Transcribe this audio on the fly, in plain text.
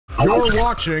You're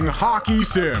watching Hockey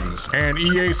Sims, an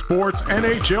EA Sports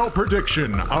NHL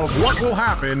prediction of what will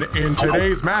happen in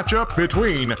today's matchup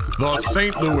between the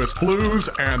St. Louis Blues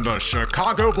and the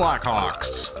Chicago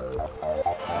Blackhawks.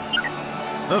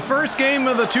 The first game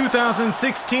of the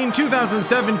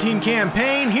 2016-2017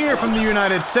 campaign here from the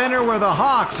United Center, where the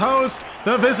Hawks host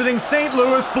the visiting St.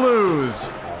 Louis Blues.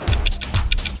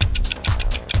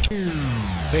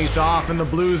 Face off in the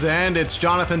Blues end, it's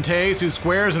Jonathan Toews who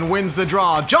squares and wins the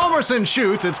draw. Hjalmarsson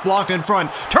shoots, it's blocked in front.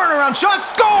 Turnaround shot,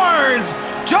 scores!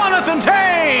 Jonathan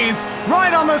Toews,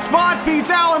 right on the spot, beats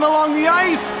Allen along the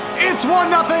ice. It's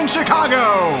 1-0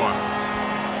 Chicago.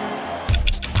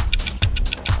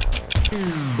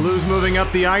 Blues moving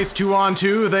up the ice,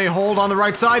 2-on-2. They hold on the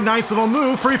right side. Nice little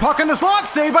move. Free puck in the slot.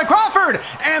 Saved by Crawford.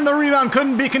 And the rebound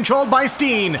couldn't be controlled by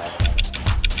Steen.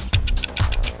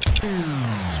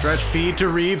 Stretch feed to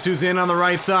Reeves, who's in on the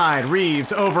right side.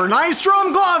 Reeves over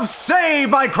Nystrom. Glove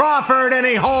saved by Crawford, and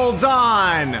he holds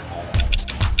on.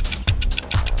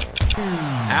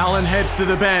 Allen heads to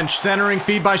the bench. Centering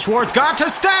feed by Schwartz. Got to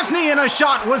Stastny, and a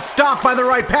shot was stopped by the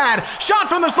right pad. Shot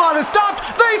from the slot is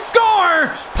stopped. They score!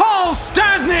 Paul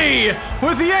Stastny,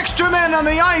 with the extra men on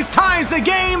the ice, ties the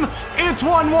game. It's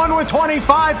 1-1 with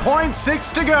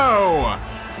 25.6 to go.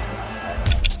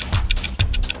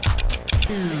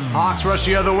 Hawks rush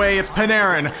the other way, it's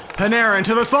Panarin. Panarin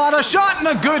to the slot, a shot and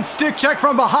a good stick check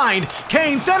from behind.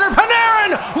 Kane center,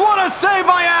 Panarin! What a save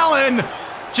by Allen!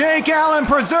 Jake Allen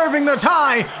preserving the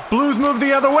tie. Blues move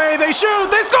the other way, they shoot,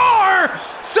 they score!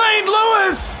 St.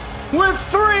 Louis, with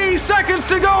 3 seconds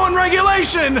to go in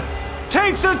regulation,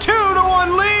 takes a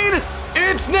 2-1 lead.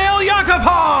 It's Nail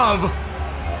Yakupov!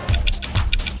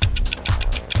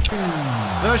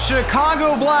 The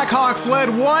Chicago Blackhawks led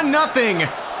 1-0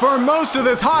 for most of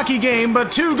this hockey game,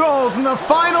 but 2 goals in the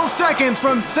final seconds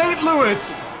from St.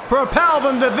 Louis propel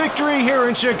them to victory here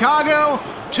in Chicago.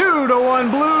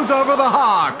 2-1 Blues over the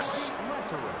Hawks.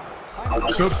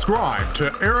 Subscribe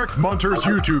to Eric Munter's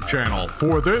YouTube channel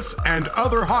for this and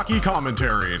other hockey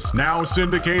commentaries, now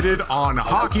syndicated on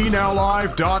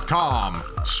HockeyNowLive.com,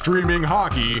 streaming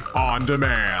hockey on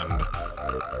demand.